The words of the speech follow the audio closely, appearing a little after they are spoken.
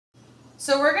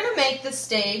So we're going to make the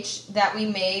stage that we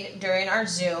made during our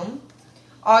Zoom.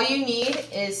 All you need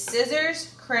is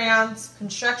scissors, crayons,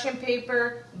 construction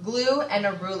paper, glue, and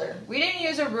a ruler. We didn't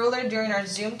use a ruler during our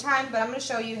Zoom time, but I'm going to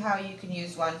show you how you can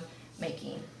use one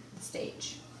making the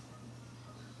stage.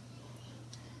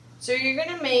 So you're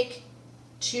going to make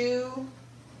 2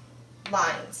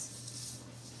 lines,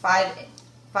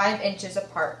 5 inches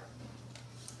apart.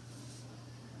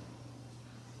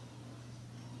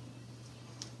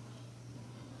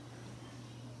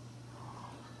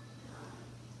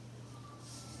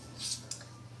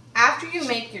 After you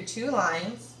make your 2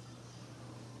 lines,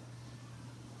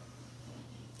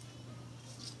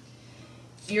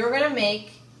 you're going to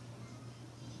make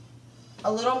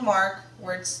a little mark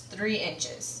where it's 3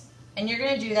 inches. And you're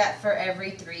going to do that for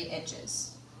every 3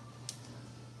 inches.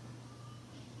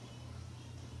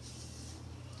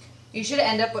 You should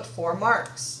end up with 4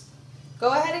 marks.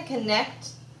 Go ahead and connect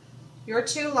your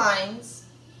 2 lines.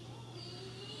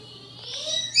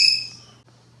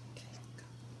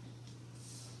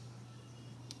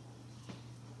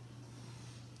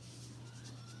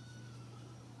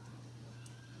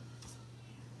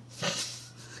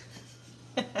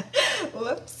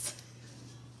 Whoops.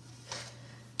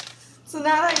 So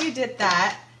now that you did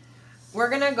that, we're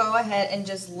going to go ahead and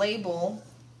just label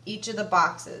each of the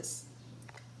boxes.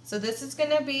 So this is going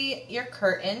to be your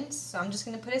curtains. So I'm just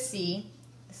going to put a C.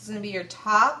 This is going to be your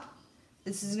top.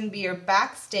 This is going to be your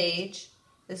backstage.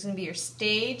 This is going to be your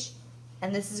stage.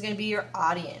 And this is going to be your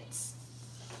audience.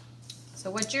 So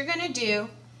what you're going to do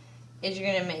is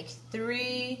you're going to make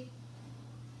 3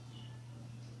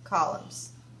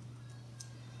 columns.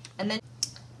 And then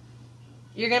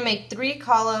you're going to make 3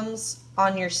 columns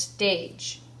on your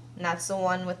stage. And that's the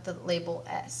one with the label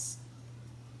S.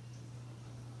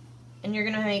 And you're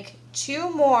going to make 2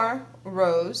 more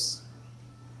rows.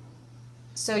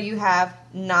 So you have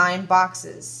 9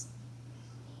 boxes.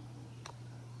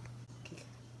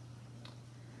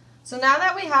 So now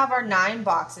that we have our 9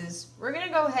 boxes, we're going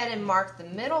to go ahead and mark the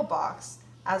middle box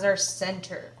as our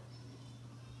center.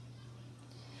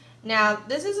 Now,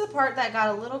 this is the part that got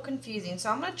a little confusing, so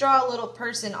I'm going to draw a little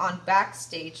person on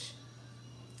backstage,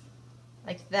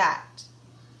 like that.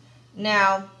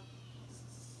 Now,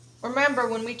 remember,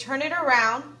 when we turn it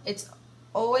around, it's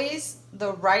always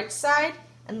the right side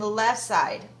and the left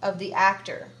side of the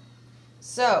actor.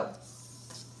 So,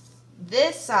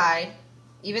 this side,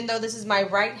 even though this is my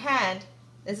right hand,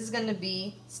 this is going to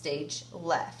be stage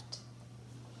left.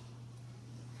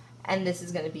 And this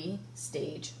is going to be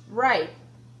stage right.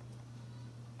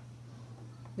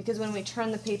 Because when we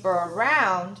turn the paper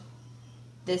around,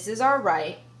 this is our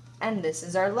right and this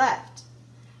is our left.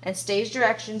 And stage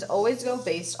directions always go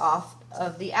based off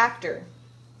of the actor.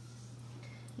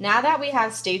 Now that we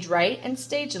have stage right and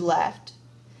stage left,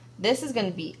 this is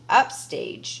going to be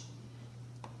upstage.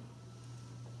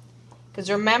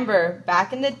 Because remember,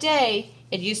 back in the day,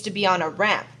 it used to be on a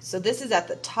ramp. So this is at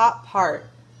the top part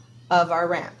of our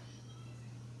ramp.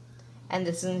 And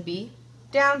this is going to be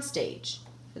downstage.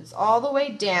 It's all the way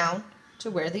down to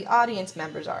where the audience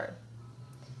members are.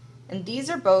 And these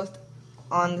are both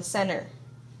on the center.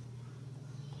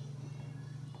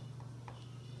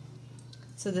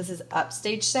 So this is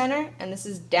upstage center and this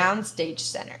is downstage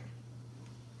center.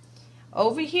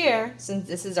 Over here, since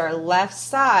this is our left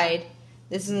side,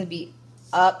 this is going to be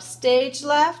upstage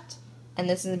left and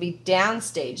this is going to be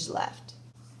downstage left.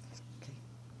 Okay.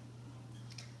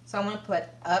 So I'm going to put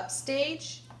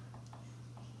upstage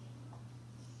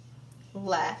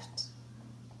left.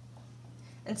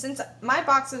 And since my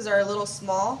boxes are a little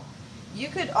small, you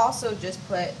could also just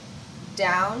put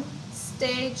down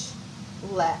stage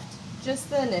left, just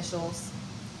the initials.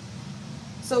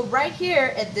 So right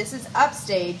here, if this is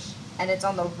upstage and it's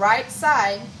on the right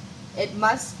side, it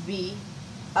must be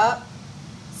up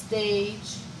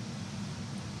stage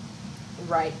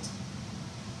right.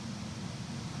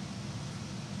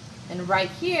 And right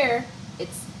here,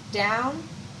 it's down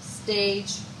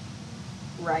stage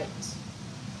right.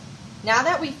 Now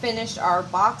that we finished our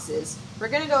boxes, we're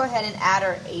going to go ahead and add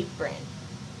our apron.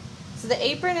 So the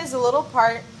apron is a little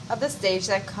part of the stage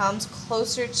that comes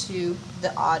closer to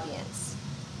the audience.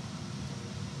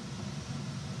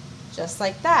 Just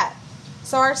like that.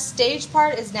 So our stage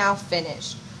part is now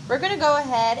finished. We're going to go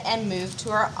ahead and move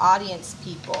to our audience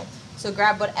people. So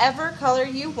grab whatever color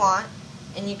you want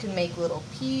and you can make little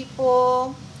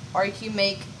people or you can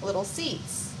make little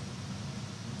seats.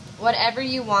 Whatever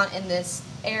you want in this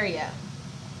area.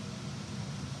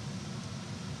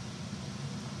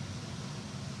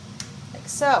 Like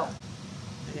so.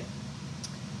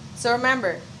 So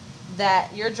remember,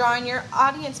 that you're drawing your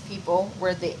audience people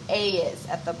where the A is,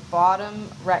 at the bottom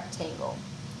rectangle.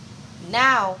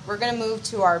 Now we're going to move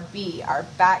to our B, our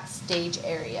backstage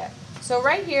area. So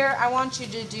right here, I want you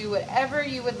to do whatever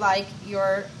you would like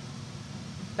your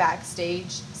backstage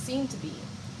scene to be.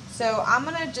 So I'm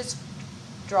going to just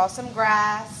draw some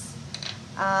grass,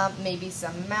 maybe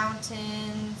some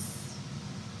mountains,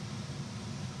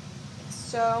 like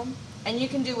so. And you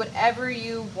can do whatever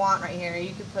you want right here.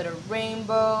 You could put a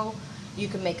rainbow, you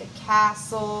can make a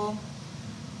castle,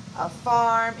 a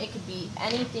farm. It could be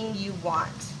anything you want.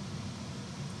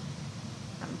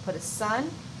 I'm going to put a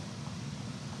sun,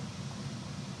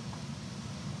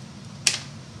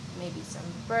 maybe some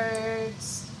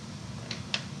birds,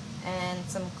 and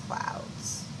some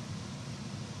clouds.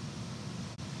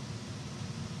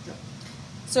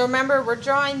 So remember, we're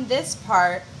drawing this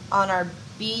part on our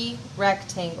B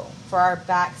rectangle for our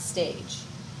backstage.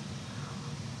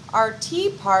 Our T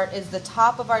part is the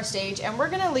top of our stage, and we're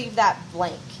going to leave that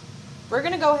blank. We're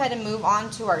going to go ahead and move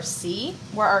on to our C,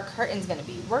 where our curtain's going to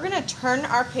be. We're going to turn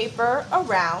our paper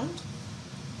around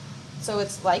so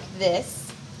it's like this,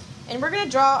 and we're going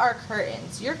to draw our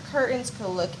curtains. Your curtains could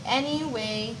look any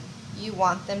way you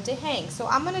want them to hang. So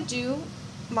I'm going to do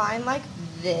mine like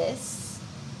this,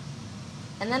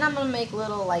 and then I'm going to make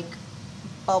little like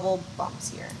bubble bumps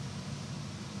here,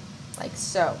 like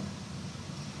so.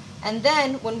 And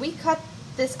then when we cut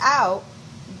this out,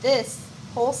 this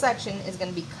whole section is going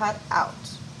to be cut out,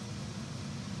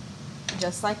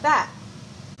 just like that.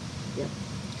 Yep.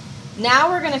 Now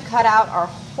we're going to cut out our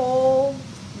whole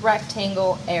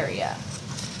rectangle area.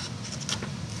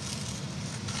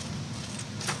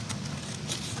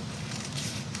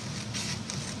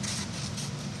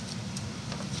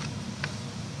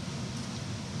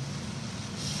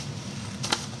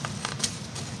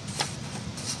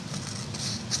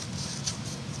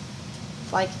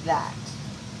 Like that.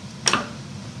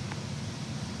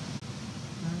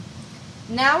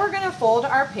 Now we're going to fold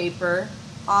our paper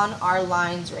on our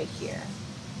lines right here.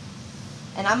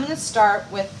 And I'm going to start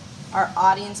with our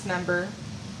audience member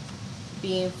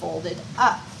being folded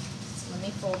up. So let me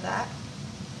fold that.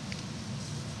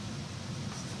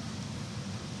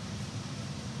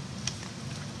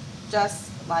 Just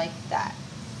like that.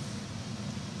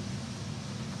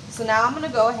 So now I'm going to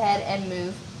go ahead and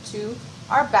move to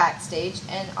our backstage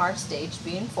and our stage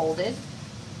being folded.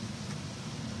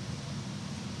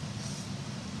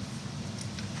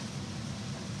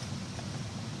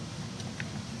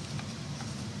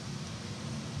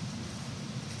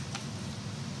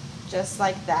 Just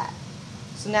like that.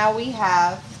 So now we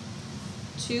have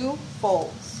two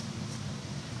folds.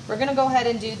 We're going to go ahead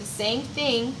and do the same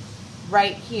thing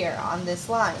right here on this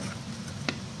line.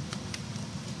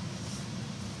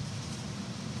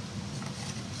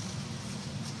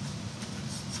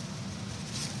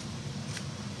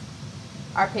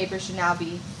 Our paper should now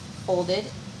be folded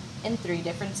in 3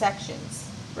 different sections.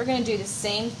 We're going to do the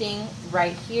same thing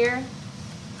right here.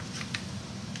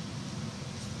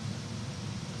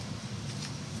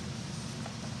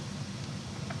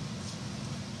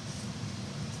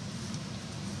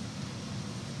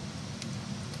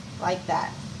 Like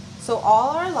that. So all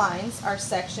our lines, our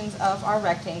sections of our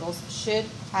rectangles should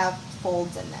have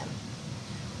folds in them.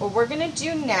 What we're going to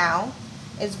do now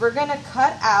is we're going to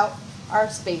cut out our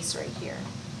space right here.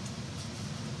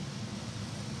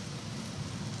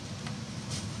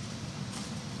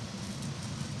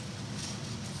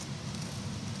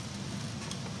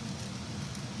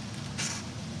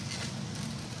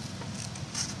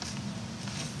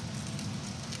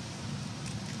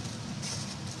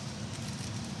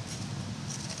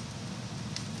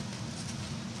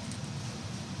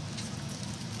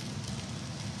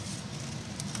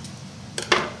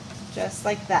 Just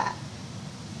like that.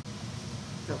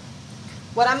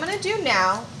 What I'm going to do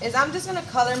now is I'm just going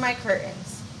to color my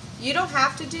curtains. You don't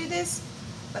have to do this,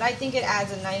 but I think it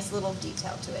adds a nice little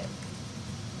detail to it.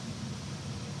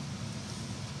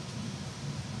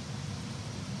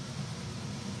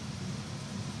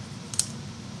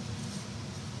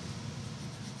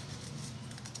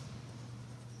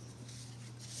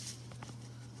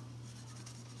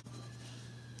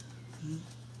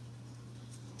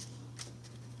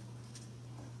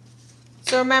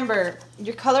 So remember,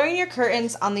 you're coloring your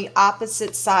curtains on the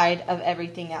opposite side of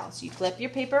everything else. You flip your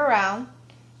paper around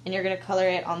and you're going to color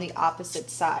it on the opposite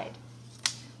side.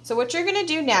 So what you're going to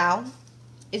do now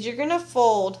is you're going to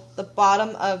fold the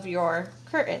bottom of your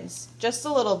curtains just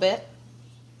a little bit,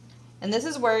 and this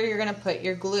is where you're going to put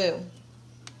your glue.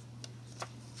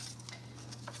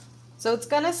 So it's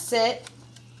going to sit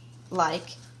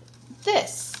like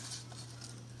this.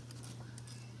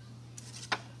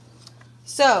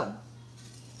 So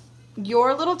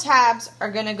your little tabs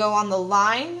are going to go on the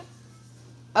line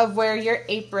of where your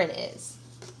apron is.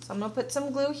 So I'm going to put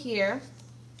some glue here.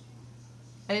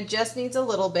 And it just needs a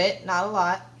little bit, not a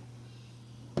lot.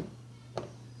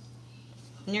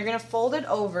 And you're going to fold it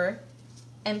over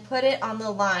and put it on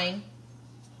the line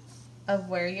of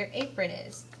where your apron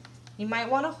is. You might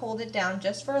want to hold it down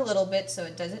just for a little bit so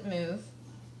it doesn't move.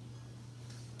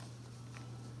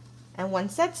 And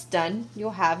once that's done,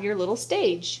 you'll have your little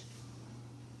stage.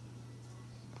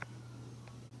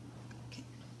 Okay.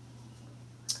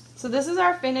 So this is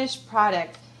our finished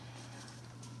product.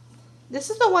 This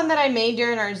is the one that I made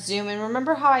during our Zoom, and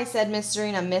remember how I said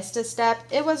Ms.Sirena missed a step?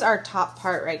 It was our top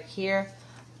part right here.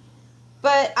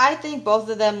 But I think both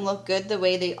of them look good the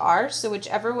way they are, so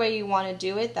whichever way you want to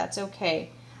do it, that's okay.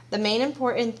 The main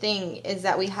important thing is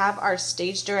that we have our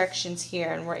stage directions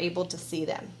here and we're able to see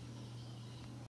them.